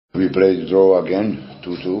We played draw again,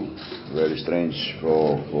 2-2. Very strange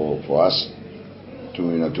for us.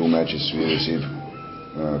 In 2 matches we received,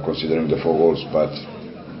 considering the 4 goals. But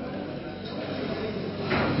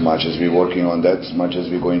much as we're working on that, much as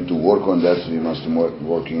we're going to work on that, we must be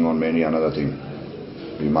working on many another thing.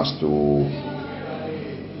 We must do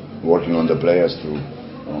working on the players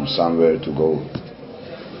from somewhere to go,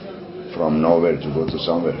 from nowhere to go to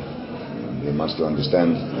somewhere. They must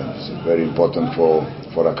understand that it's very important for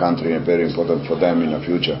a country and very important for them in the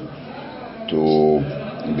future to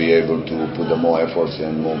be able to put the more efforts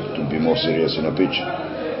and to be more serious in a pitch.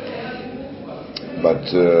 But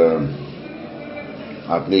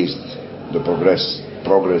at least the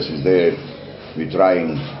progress is there. We're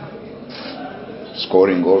trying,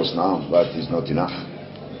 scoring goals now, but it's not enough.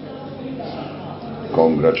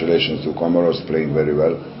 Congratulations to Comoros, playing very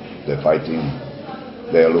well. They're fighting.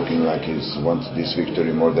 They are looking like they want this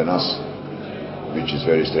victory more than us, which is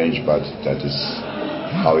very strange, but that is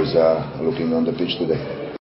how it's looking on the pitch today.